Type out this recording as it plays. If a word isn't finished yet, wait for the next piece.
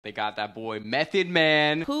They got that boy Method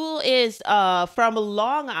Man. Who is from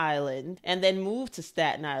Long Island and then moved to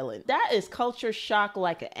Staten Island. That is culture shock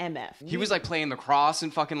like an MF. He was like playing lacrosse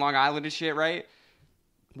in fucking Long Island and shit, right?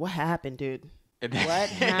 What happened, dude? And then, What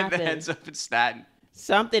happened? And then ends up in Staten.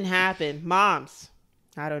 Something happened. Moms.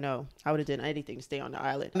 I don't know. I would have done anything to stay on the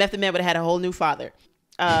island. Method Man would have had a whole new father.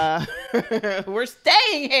 We're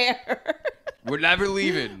staying here. We're never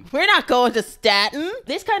leaving. We're not going to Staten.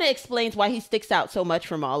 This kind of explains why he sticks out so much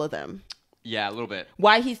from all of them. Yeah, a little bit.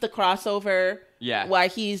 Why he's the crossover. Yeah. Why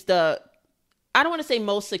he's the, I don't want to say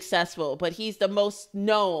most successful, but he's the most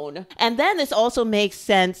known. And then this also makes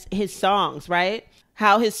sense, his songs, right?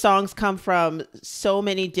 How his songs come from so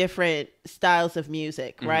many different styles of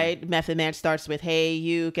music, right? Method Man starts with, hey,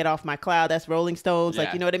 you, get off my cloud. That's Rolling Stones. Yeah.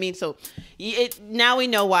 Like, you know what I mean? So now we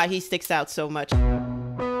know why he sticks out so much.